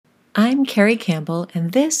I'm Carrie Campbell,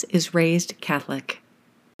 and this is Raised Catholic.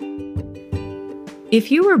 If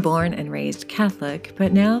you were born and raised Catholic,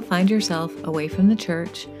 but now find yourself away from the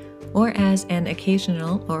church, or as an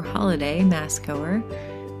occasional or holiday Mass goer,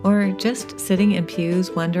 or just sitting in pews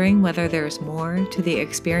wondering whether there's more to the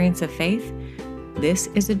experience of faith, this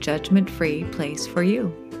is a judgment-free place for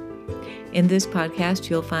you. In this podcast,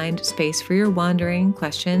 you'll find space for your wandering,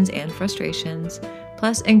 questions, and frustrations,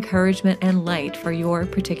 plus encouragement and light for your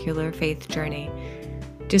particular faith journey.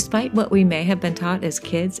 Despite what we may have been taught as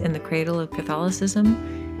kids in the cradle of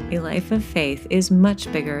Catholicism, a life of faith is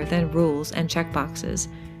much bigger than rules and checkboxes,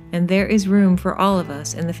 and there is room for all of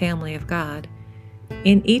us in the family of God.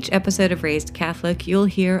 In each episode of Raised Catholic, you'll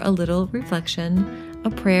hear a little reflection, a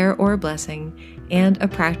prayer or a blessing, and a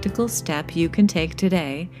practical step you can take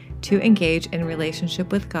today to engage in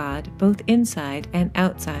relationship with God, both inside and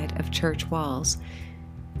outside of church walls.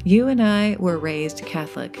 You and I were raised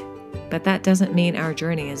Catholic, but that doesn't mean our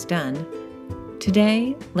journey is done.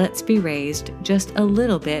 Today, let's be raised just a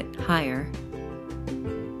little bit higher.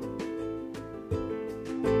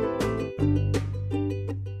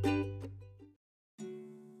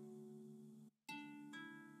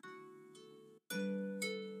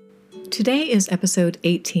 Today is episode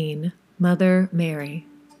 18, Mother Mary.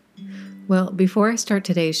 Well, before I start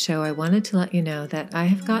today's show, I wanted to let you know that I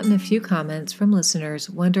have gotten a few comments from listeners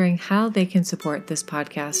wondering how they can support this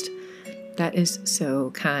podcast. That is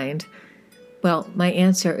so kind. Well, my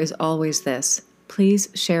answer is always this. Please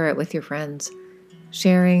share it with your friends.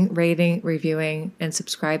 Sharing, rating, reviewing, and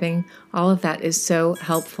subscribing, all of that is so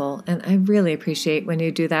helpful, and I really appreciate when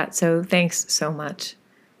you do that, so thanks so much.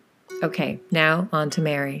 Okay, now on to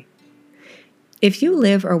Mary. If you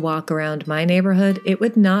live or walk around my neighborhood, it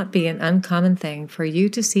would not be an uncommon thing for you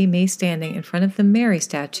to see me standing in front of the Mary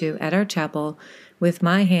statue at our chapel with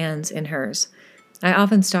my hands in hers. I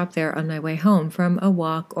often stop there on my way home from a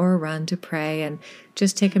walk or a run to pray and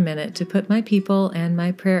just take a minute to put my people and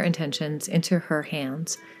my prayer intentions into her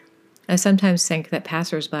hands. I sometimes think that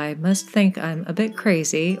passersby must think I'm a bit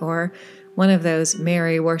crazy or one of those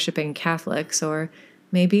Mary-worshipping Catholics, or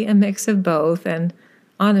maybe a mix of both, and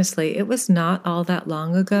honestly, it was not all that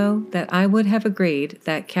long ago that I would have agreed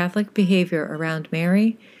that Catholic behavior around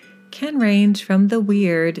Mary can range from the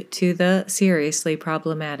weird to the seriously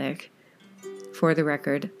problematic. For the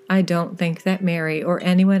record, I don't think that Mary or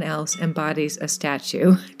anyone else embodies a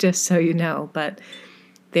statue, just so you know, but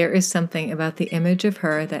there is something about the image of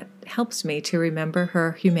her that helps me to remember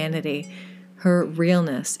her humanity, her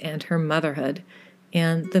realness, and her motherhood,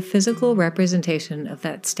 and the physical representation of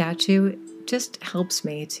that statue just helps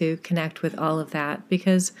me to connect with all of that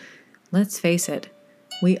because, let's face it,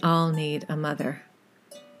 we all need a mother.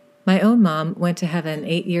 My own mom went to heaven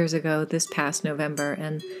 8 years ago this past November,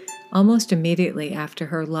 and almost immediately after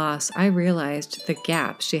her loss, I realized the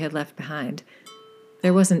gap she had left behind.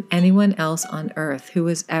 There wasn't anyone else on earth who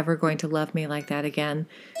was ever going to love me like that again.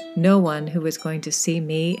 No one who was going to see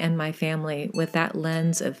me and my family with that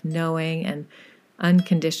lens of knowing and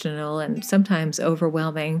unconditional and sometimes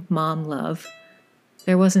overwhelming mom love.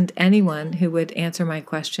 There wasn't anyone who would answer my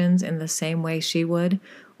questions in the same way she would,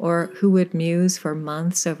 or who would muse for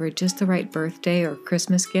months over just the right birthday or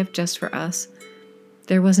Christmas gift just for us.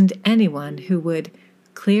 There wasn't anyone who would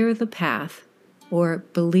clear the path or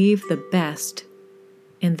believe the best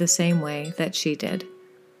in the same way that she did.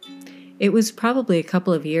 It was probably a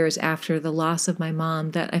couple of years after the loss of my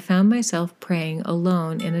mom that I found myself praying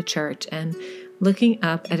alone in a church and looking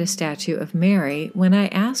up at a statue of Mary when I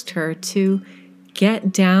asked her to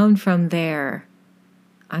get down from there.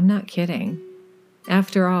 I'm not kidding.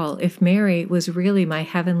 After all, if Mary was really my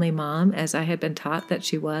heavenly mom, as I had been taught that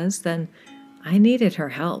she was, then I needed her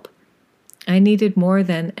help. I needed more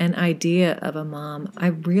than an idea of a mom. I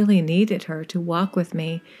really needed her to walk with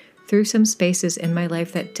me through some spaces in my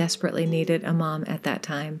life that desperately needed a mom at that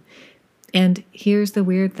time. And here's the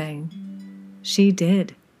weird thing. She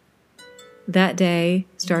did. That day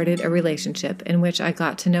started a relationship in which I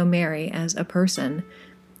got to know Mary as a person.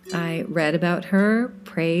 I read about her,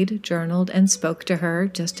 prayed, journaled, and spoke to her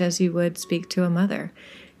just as you would speak to a mother.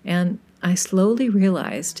 And I slowly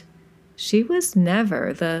realized she was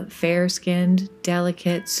never the fair-skinned,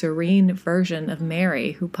 delicate, serene version of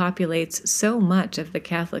Mary who populates so much of the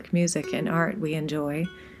Catholic music and art we enjoy.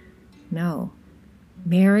 No,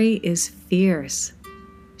 Mary is fierce.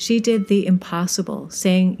 She did the impossible,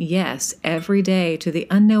 saying yes every day to the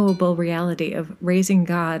unknowable reality of raising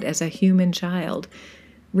God as a human child.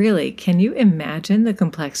 Really, can you imagine the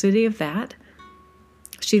complexity of that?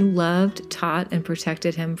 She loved, taught, and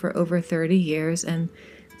protected him for over 30 years, and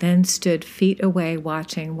then stood feet away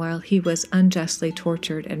watching while he was unjustly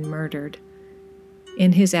tortured and murdered.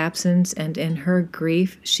 In his absence and in her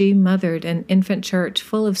grief, she mothered an infant church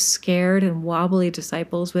full of scared and wobbly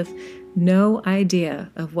disciples with no idea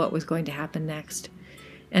of what was going to happen next.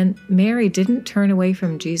 And Mary didn't turn away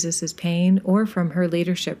from Jesus' pain or from her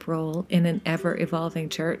leadership role in an ever-evolving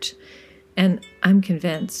church. And I'm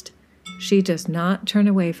convinced she does not turn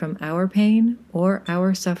away from our pain or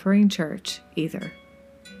our suffering church either.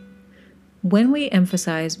 When we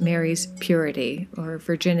emphasize Mary's purity or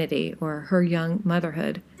virginity or her young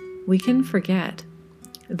motherhood, we can forget.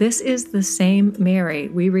 This is the same Mary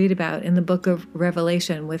we read about in the book of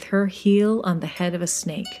Revelation with her heel on the head of a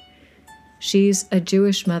snake. She's a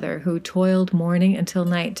Jewish mother who toiled morning until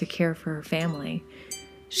night to care for her family.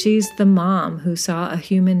 She's the mom who saw a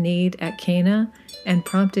human need at Cana and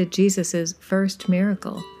prompted Jesus' first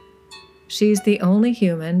miracle. She's the only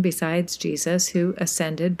human besides Jesus who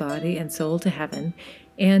ascended body and soul to heaven,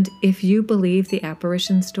 and if you believe the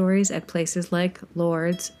apparition stories at places like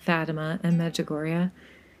Lourdes, Fatima, and Medjugorje,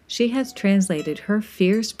 she has translated her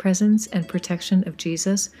fierce presence and protection of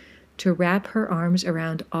Jesus to wrap her arms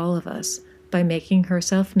around all of us by making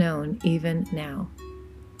herself known even now.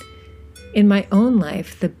 In my own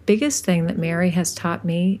life, the biggest thing that Mary has taught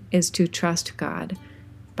me is to trust God,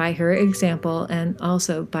 by her example and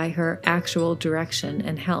also by her actual direction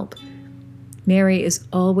and help. Mary is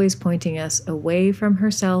always pointing us away from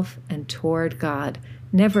herself and toward God,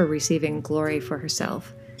 never receiving glory for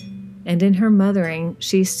herself. And in her mothering,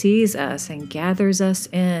 she sees us and gathers us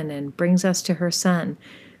in and brings us to her Son,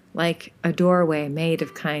 like a doorway made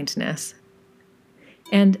of kindness.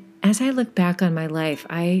 And as I look back on my life,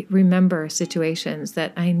 I remember situations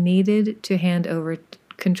that I needed to hand over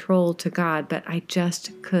control to God, but I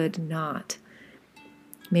just could not.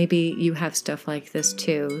 Maybe you have stuff like this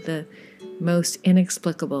too, the most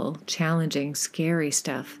inexplicable, challenging, scary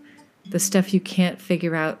stuff, the stuff you can't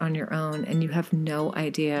figure out on your own and you have no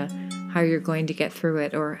idea how you're going to get through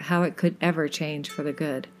it or how it could ever change for the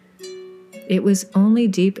good. It was only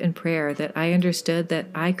deep in prayer that I understood that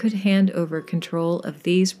I could hand over control of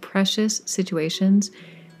these precious situations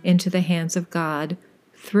into the hands of God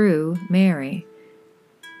through Mary.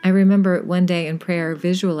 I remember one day in prayer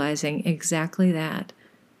visualizing exactly that,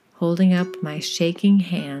 holding up my shaking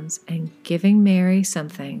hands and giving Mary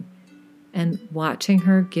something and watching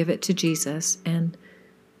her give it to Jesus, and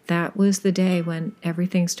that was the day when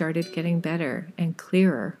everything started getting better and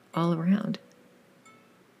clearer all around.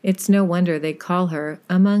 It's no wonder they call her,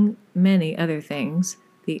 among many other things,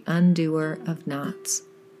 the undoer of knots.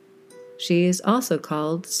 She is also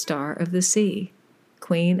called Star of the Sea,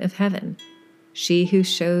 Queen of Heaven, she who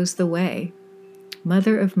shows the way,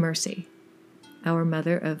 Mother of Mercy, our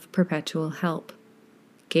Mother of Perpetual Help,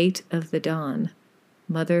 Gate of the Dawn,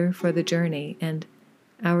 Mother for the Journey, and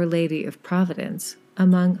Our Lady of Providence,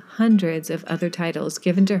 among hundreds of other titles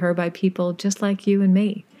given to her by people just like you and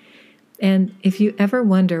me. And if you ever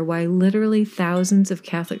wonder why literally thousands of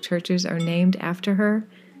Catholic churches are named after her,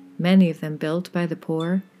 many of them built by the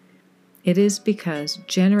poor, it is because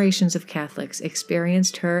generations of Catholics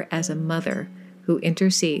experienced her as a mother who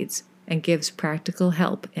intercedes and gives practical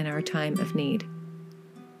help in our time of need.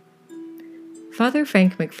 Father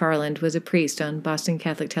Frank McFarland was a priest on Boston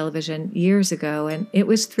Catholic Television years ago, and it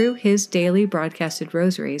was through his daily broadcasted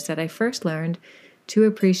rosaries that I first learned to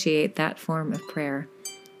appreciate that form of prayer.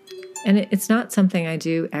 And it's not something I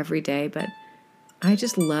do every day, but I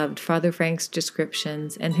just loved Father Frank's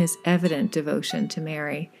descriptions and his evident devotion to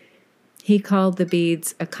Mary. He called the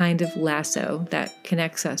beads a kind of lasso that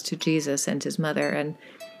connects us to Jesus and his mother, and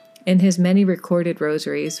in his many recorded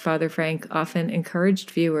rosaries, Father Frank often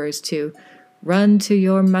encouraged viewers to run to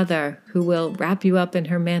your mother, who will wrap you up in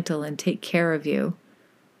her mantle and take care of you.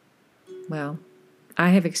 Well, I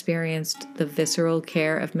have experienced the visceral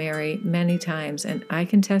care of Mary many times, and I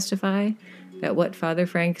can testify that what Father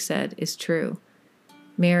Frank said is true.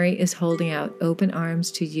 Mary is holding out open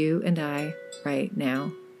arms to you and I right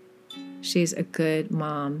now. She's a good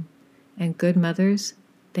mom, and good mothers,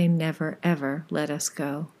 they never, ever let us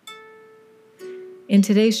go. In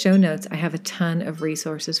today's show notes, I have a ton of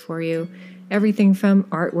resources for you, everything from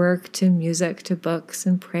artwork to music to books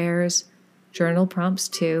and prayers, journal prompts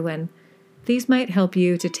too, and these might help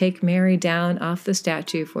you to take Mary down off the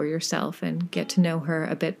statue for yourself and get to know her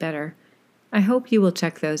a bit better. I hope you will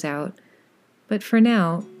check those out. But for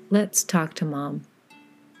now, let's talk to Mom.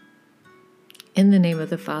 In the name of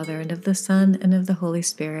the Father, and of the Son, and of the Holy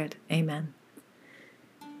Spirit. Amen.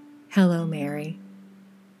 Hello, Mary.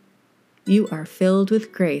 You are filled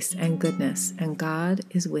with grace and goodness, and God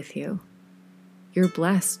is with you. You're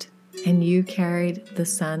blessed and you carried the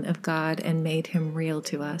Son of God and made him real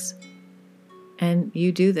to us. And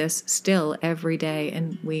you do this still every day,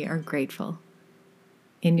 and we are grateful.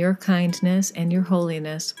 In your kindness and your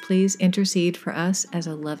holiness, please intercede for us as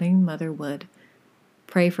a loving mother would.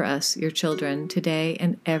 Pray for us, your children, today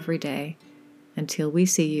and every day, until we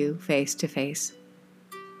see you face to face.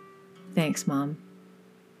 Thanks, Mom.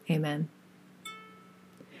 Amen.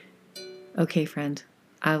 Okay, friend,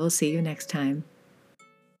 I will see you next time.